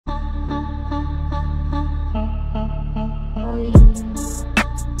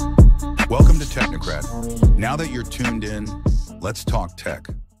Technocrat. Now that you're tuned in, let's talk tech.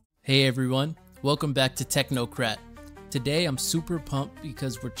 Hey everyone, welcome back to Technocrat. Today I'm super pumped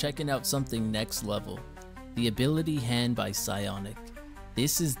because we're checking out something next level, the Ability Hand by Psyonic.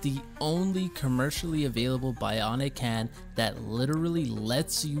 This is the only commercially available bionic hand that literally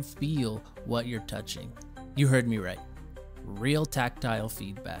lets you feel what you're touching. You heard me right. Real tactile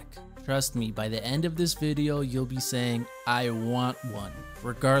feedback. Trust me, by the end of this video, you'll be saying, I want one,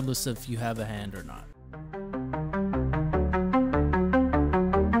 regardless if you have a hand or not.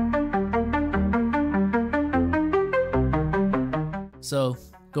 So,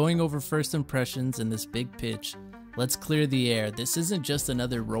 going over first impressions in this big pitch, let's clear the air. This isn't just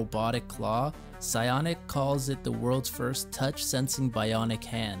another robotic claw. Psyonic calls it the world's first touch-sensing bionic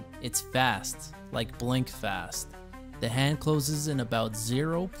hand. It's fast, like blink fast. The hand closes in about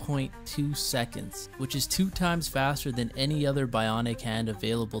 0.2 seconds, which is 2 times faster than any other bionic hand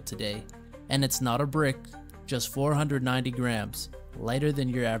available today. And it's not a brick, just 490 grams, lighter than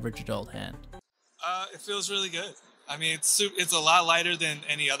your average adult hand. It feels really good. I mean, it's a lot lighter than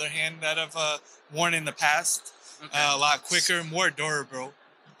any other hand that I've worn in the past. Okay. A lot quicker, more durable.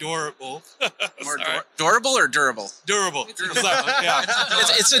 Durable. More durable or durable? Durable. Yeah.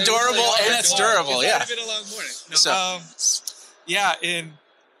 It's adorable and it's durable. Yeah. It's been a long morning. Yeah, and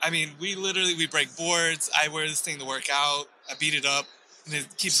I mean, we break boards. I wear this thing to work out. I beat it up, and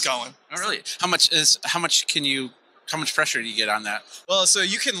it keeps going. Oh, really? How much pressure do you get on that? Well, so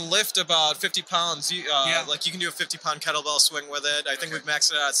you can lift about 50 pounds. Like you can do a 50-pound kettlebell swing with it. I think we've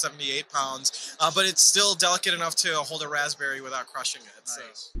maxed it out at 78 pounds. But it's still delicate enough to hold a raspberry without crushing it.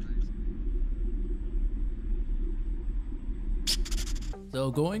 Nice.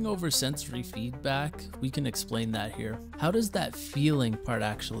 So going over sensory feedback, we can explain that here. How does that feeling part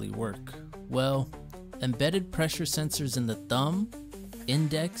actually work? Well, embedded pressure sensors in the thumb,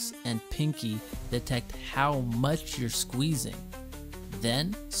 index, and pinky detect how much you're squeezing.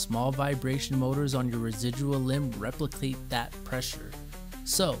 Then, small vibration motors on your residual limb replicate that pressure.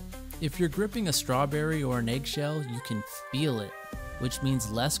 So, if you're gripping a strawberry or an eggshell, you can feel it, which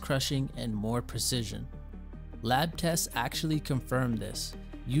means less crushing and more precision. Lab tests actually confirm this.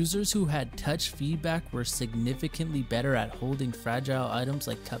 Users who had touch feedback were significantly better at holding fragile items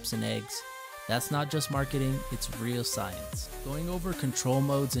like cups and eggs. That's not just marketing, it's real science. Going over control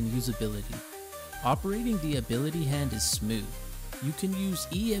modes and usability. Operating the Ability Hand is smooth. You can use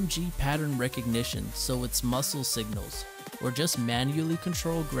EMG pattern recognition, so it's muscle signals, or just manually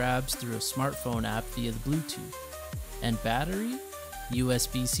control grabs through a smartphone app via the Bluetooth. And battery?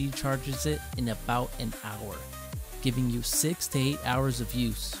 USB-C charges it in about an hour, giving you 6 to 8 hours of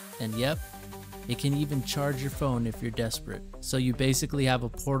use. And yep, it can even charge your phone if you're desperate. So you basically have a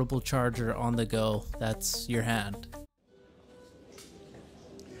portable charger on the go. That's your hand.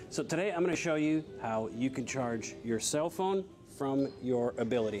 So today I'm going to show you how you can charge your cell phone from your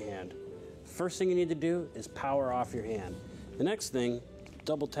Ability Hand. First thing you need to do is power off your hand. The next thing,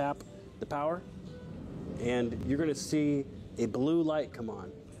 double tap the power and you're going to see a blue light come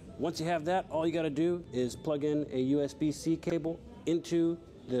on. Once you have that, all you got to do is plug in a USB-C cable into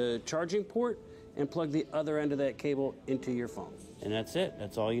the charging port and plug the other end of that cable into your phone. And that's it.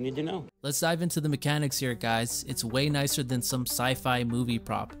 That's all you need to know. Let's dive into the mechanics here, guys. It's way nicer than some sci-fi movie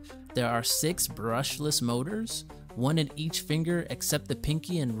prop. There are 6 brushless motors, 1 in each finger except the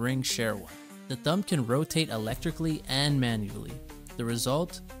pinky and ring share one. The thumb can rotate electrically and manually. The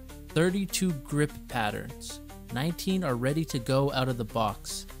result? 32 grip patterns. 19 are ready to go out of the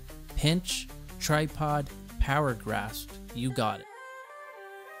box. Pinch, tripod, power grasp, you got it.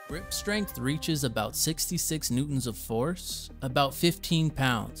 Grip strength reaches about 66 newtons of force, about 15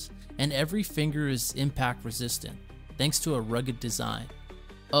 pounds, and every finger is impact resistant, thanks to a rugged design.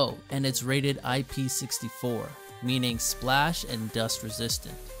 Oh, and it's rated IP64, meaning splash and dust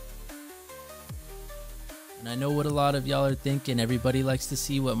resistant. And I know what a lot of y'all are thinking. Everybody likes to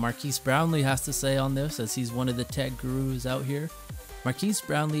see what Marquise Brownlee has to say on this, as he's one of the tech gurus out here. Marquise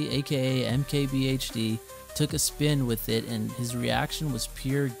Brownlee, aka MKBHD, took a spin with it and his reaction was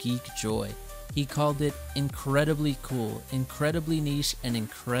pure geek joy. He called it incredibly cool, incredibly niche, and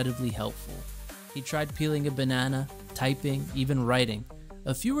incredibly helpful. He tried peeling a banana, typing, even writing.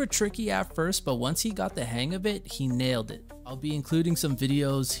 A few were tricky at first, but once he got the hang of it, he nailed it. I'll be including some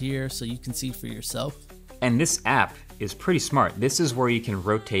videos here so you can see for yourself. And this app is pretty smart. This is where you can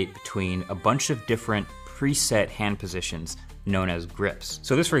rotate between a bunch of different preset hand positions known as grips.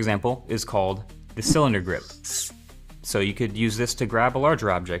 So this, for example, is called the cylinder grip. So you could use this to grab a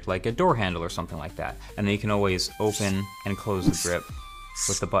larger object like a door handle or something like that. And then you can always open and close the grip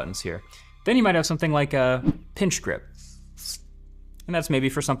with the buttons here. Then you might have something like a pinch grip. And that's maybe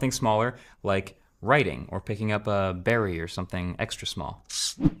for something smaller like writing or picking up a berry or something extra small.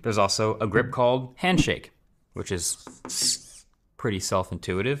 There's also a grip called handshake, which is pretty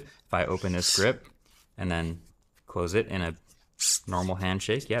self-intuitive. If I open this grip and then close it in a normal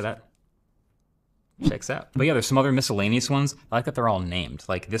handshake, yeah, that checks out. But yeah, there's some other miscellaneous ones. I like that they're all named.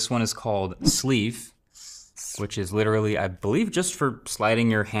 Like this one is called sleeve, which is literally, I believe, just for sliding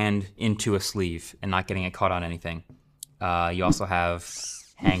your hand into a sleeve and not getting it caught on anything. You also have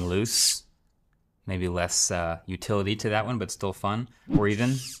hang loose, maybe less utility to that one, but still fun. Or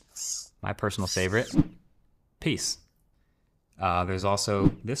even my personal favorite, peace. There's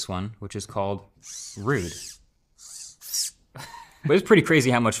also this one, which is called rude. But it's pretty crazy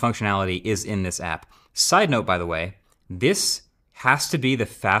how much functionality is in this app. Side note, by the way, this has to be the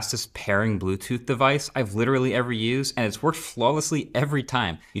fastest pairing Bluetooth device I've literally ever used, and it's worked flawlessly every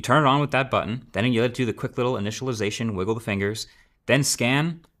time. You turn it on with that button, then you let it do the quick little initialization, wiggle the fingers, then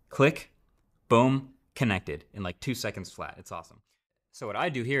scan, click, boom, connected in like 2 seconds flat. It's awesome. So what I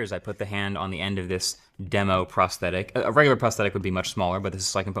do here is I put the hand on the end of this demo prosthetic. A regular prosthetic would be much smaller, but this is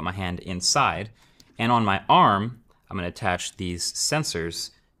so I can put my hand inside. And on my arm, I'm going to attach these sensors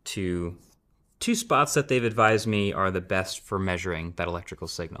to 2 spots that they've advised me are the best for measuring that electrical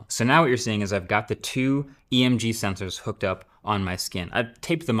signal. So now what you're seeing is I've got the 2 EMG sensors hooked up on my skin. I've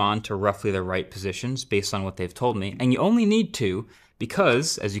taped them on to roughly the right positions based on what they've told me. And you only need 2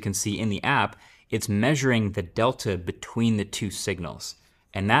 because, as you can see in the app, it's measuring the delta between the 2 signals.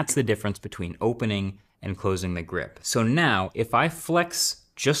 And that's the difference between opening and closing the grip. So now, if I flex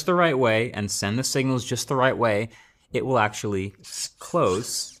just the right way and send the signals just the right way, it will actually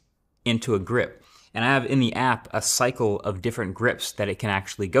close into a grip. And I have in the app a cycle of different grips that it can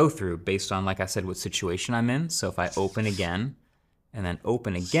actually go through based on, like I said, what situation I'm in. So if I open again and then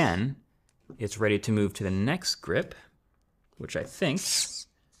open again, it's ready to move to the next grip, which I think is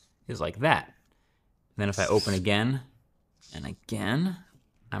like that. And then if I open again and again,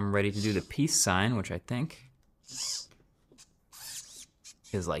 I'm ready to do the peace sign, which I think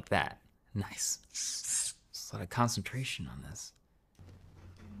is like that. Nice. There's a lot of concentration on this.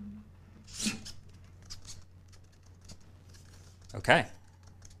 Okay,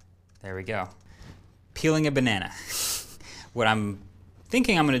 there we go. Peeling a banana. What I'm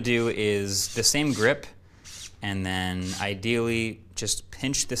thinking I'm gonna do is the same grip and then ideally just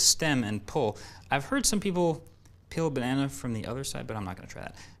pinch the stem and pull. I've heard some people peel a banana from the other side, but I'm not gonna try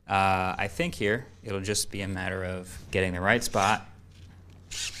that. I think here it'll just be a matter of getting the right spot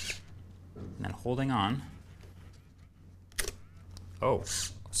and then holding on. Oh,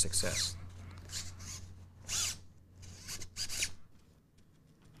 success.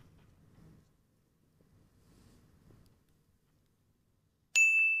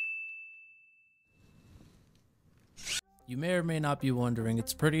 You may or may not be wondering,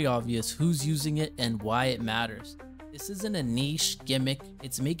 it's pretty obvious who's using it and why it matters. This isn't a niche gimmick,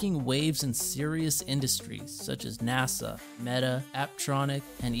 it's making waves in serious industries such as NASA, Meta, Apptronic,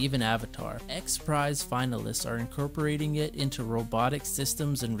 and even Avatar. X Prize finalists are incorporating it into robotic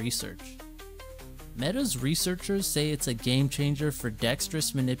systems and research. Meta's researchers say it's a game changer for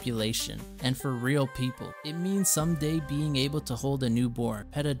dexterous manipulation and for real people. It means someday being able to hold a newborn,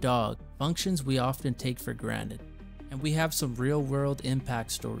 pet a dog, functions we often take for granted. And we have some real-world impact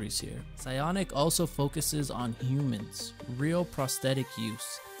stories here. Psyonic also focuses on humans, real prosthetic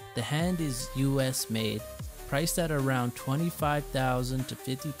use. The hand is US made, priced at around $25,000 to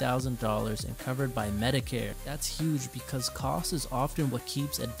 $50,000 and covered by Medicare. That's huge because cost is often what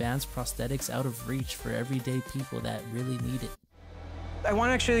keeps advanced prosthetics out of reach for everyday people that really need it. I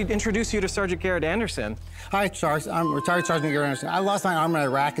want to actually introduce you to Sgt Garrett Anderson. Hi, Charles. I'm retired Sergeant Garrett Anderson. I lost my arm in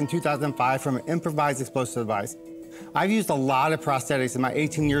Iraq in 2005 from an improvised explosive device. I've used a lot of prosthetics in my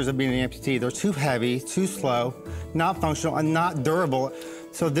 18 years of being an amputee. They're too heavy, too slow, not functional, and not durable.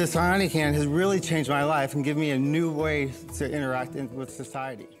 So this Psyonic hand has really changed my life and given me a new way to interact with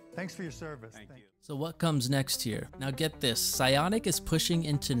society. Thanks for your service. Thank you. So what comes next here? Now get this, Psyonic is pushing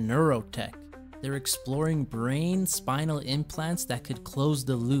into neurotech. They're exploring brain spinal implants that could close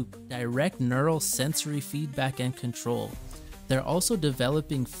the loop, direct neural sensory feedback and control. They're also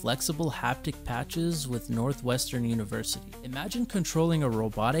developing flexible haptic patches with Northwestern University. Imagine controlling a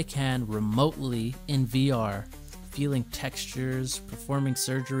robotic hand remotely in VR, feeling textures, performing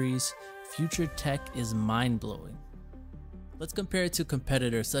surgeries. Future tech is mind-blowing. Let's compare it to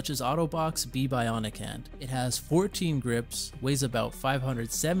competitors such as Autobox Bionic Hand. It has 14 grips, weighs about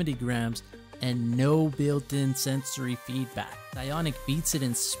 570 grams, and no built-in sensory feedback. Bionic beats it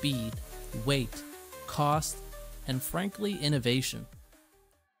in speed, weight, cost, and frankly, innovation.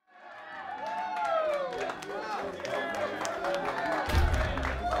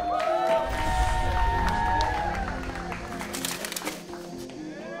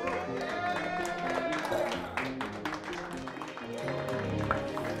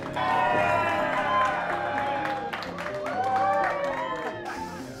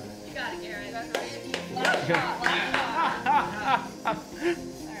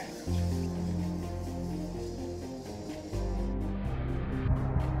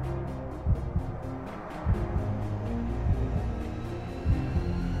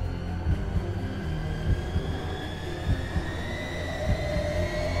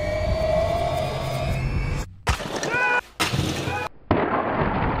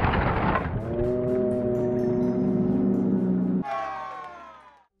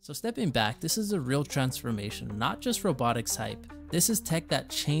 So stepping back, this is a real transformation, not just robotics hype. This is tech that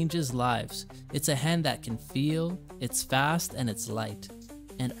changes lives. It's a hand that can feel, it's fast, and it's light,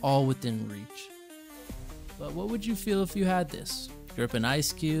 and all within reach. But what would you feel if you had this? Grip an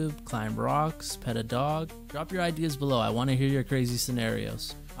ice cube, climb rocks, pet a dog? Drop your ideas below. I want to hear your crazy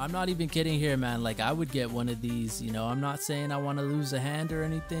scenarios. I'm not even kidding here, man. Like, I would get one of these, you know. I'm not saying I want to lose a hand or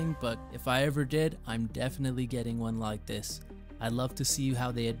anything, but if I ever did, I'm definitely getting one like this. I'd love to see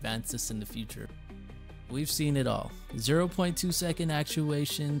how they advance this in the future. We've seen it all. 0.2 second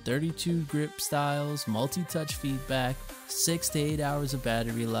actuation, 32 grip styles, multi-touch feedback, 6 to 8 hours of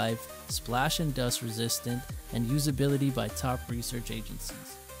battery life, splash and dust resistant, and usability by top research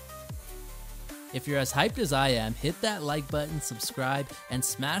agencies. If you're as hyped as I am, hit that like button, subscribe, and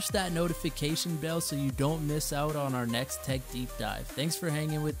smash that notification bell so you don't miss out on our next tech deep dive. Thanks for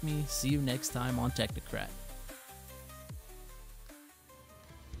hanging with me. See you next time on Technocrat.